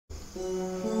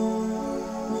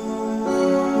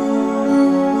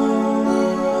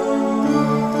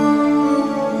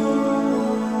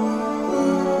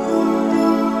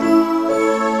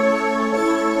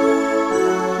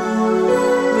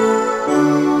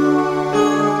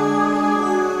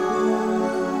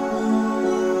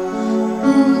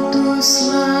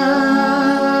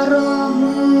Utuslah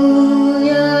rohmu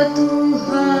ya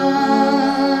Tuhan,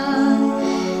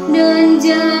 dan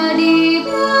jadi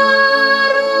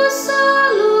baru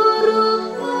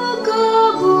seluruh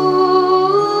muka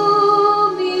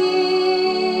bumi.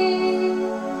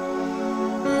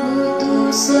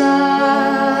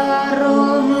 Utuslah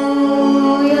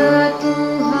rohmu ya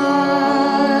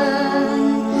Tuhan,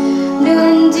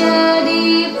 dan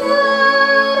jadi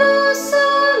baru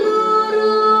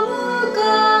seluruh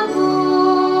muka bumi.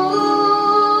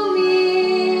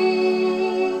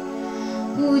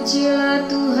 Pujilah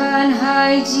Tuhan,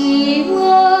 hai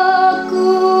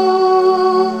jiwaku,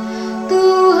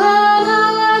 Tuhan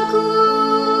Allahku,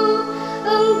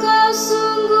 Engkau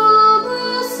sungguh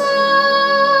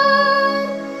besar.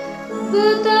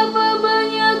 Betapa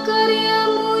banyak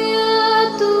karya-Mu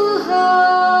ya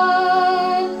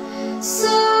Tuhan,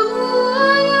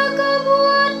 semuanya Kau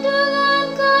buat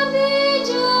dengan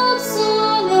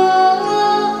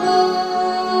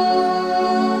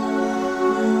kebijaksanaan.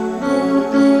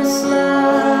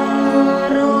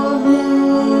 Utuslah rohmu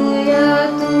ya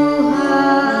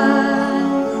Tuhan,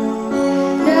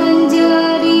 dan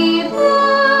jadi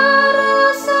baru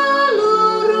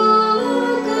seluruh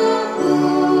muka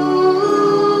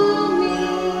bumi.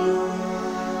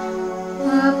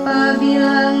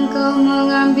 Apabila Engkau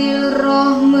mengambil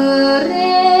roh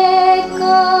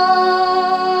mereka,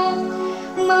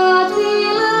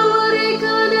 matilah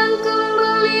mereka dan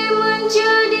kembali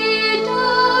menjadi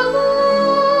debu.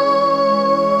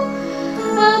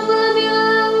 Apabila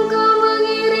Engkau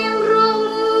mengirim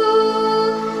roh-Mu,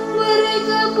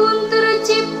 mereka pun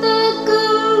tercipta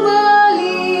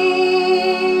kembali,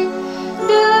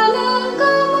 dan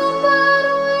Engkau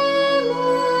membarui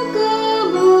muka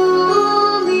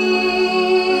bumi.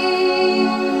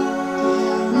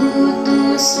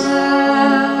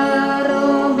 Utuslah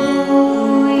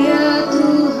rohmu ya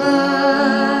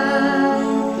Tuhan,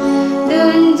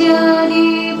 dan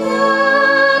jadi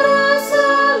baru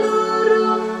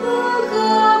seluruh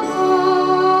muka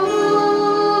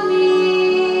bumi.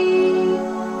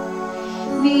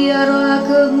 Biarlah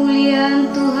kemuliaan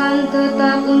Tuhan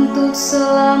tetap untuk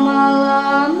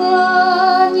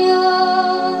selama-lamanya.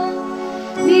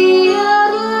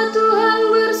 Biarlah Tuhan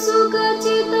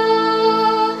bersukacita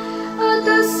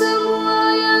atas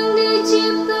semua yang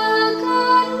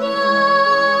diciptakannya.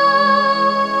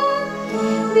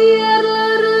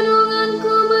 Biarlah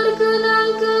renunganku berkenan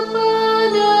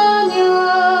kepadanya.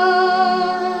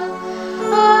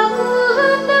 Aku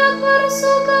hendak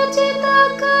bersukacita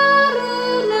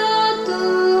karena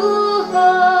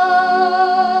Tuhan.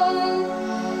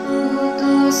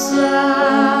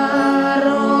 Utuslah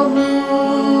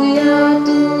rohmu ya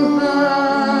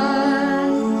Tuhan,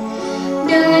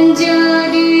 dan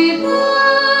jadi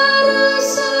baru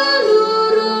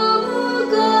seluruh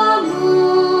muka bumi.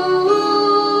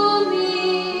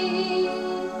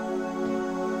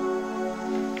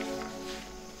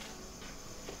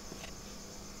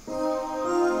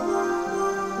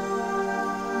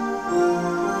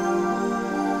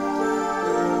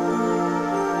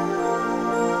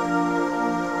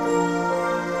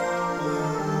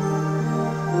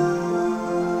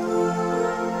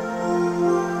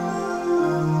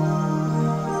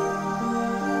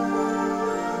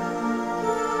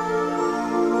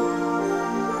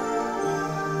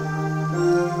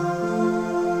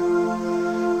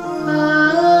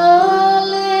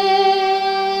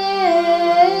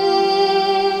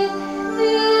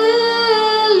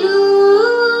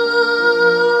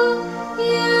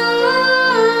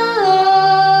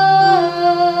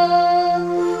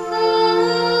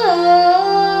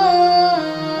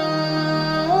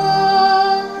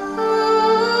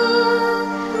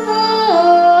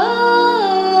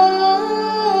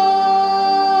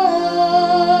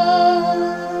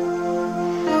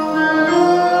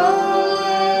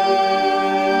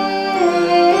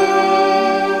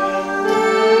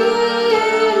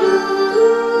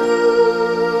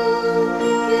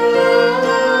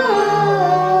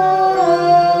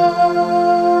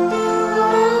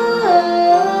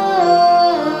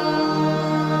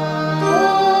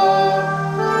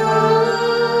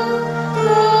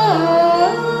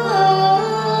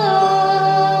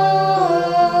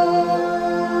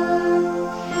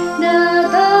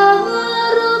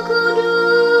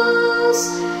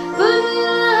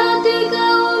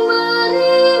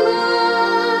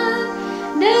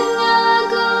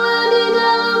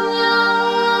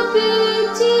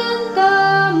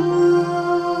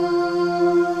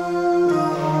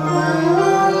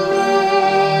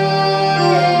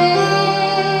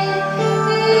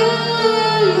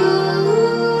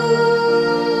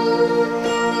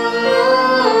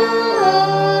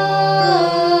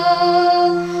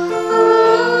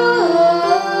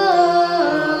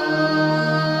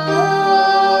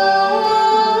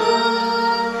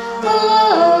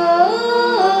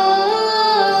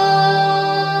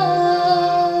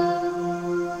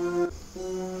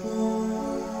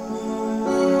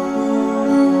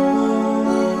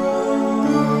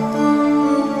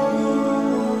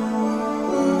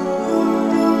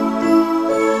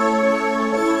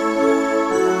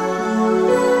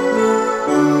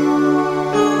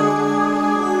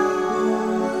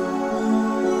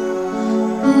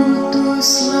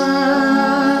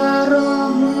 Utuslah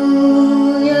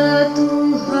rohmu ya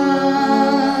Tuhan,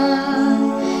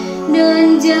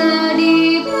 dan jadi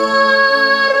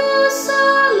baru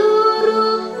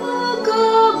seluruh muka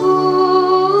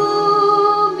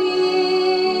bumi.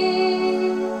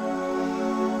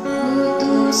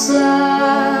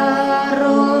 Utuslah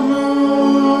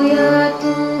rohmu ya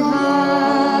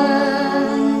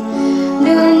Tuhan,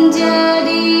 dan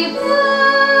jadi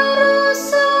baru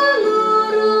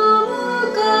seluruh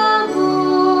muka bumi.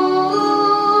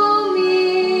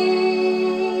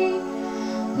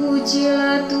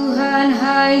 Pujilah Tuhan,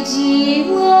 hai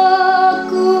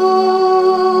jiwaku,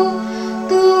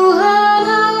 Tuhan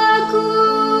Allahku,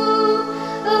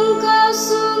 Engkau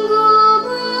sungguh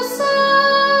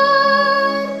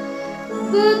besar.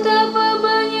 Betapa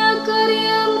banyak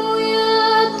karya-Mu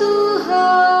ya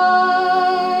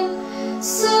Tuhan,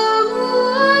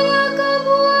 semuanya Kau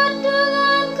buat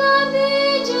dengan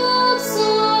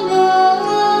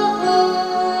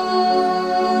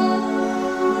kebijaksanaan.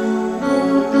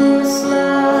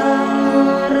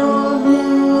 Utuslah rohmu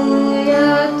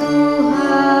ya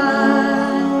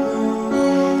Tuhan,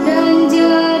 dan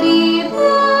jadi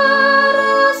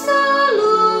baru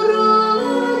seluruh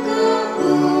muka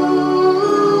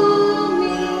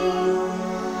bumi.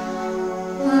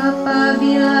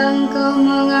 Apabila Engkau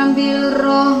mengambil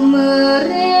rohmu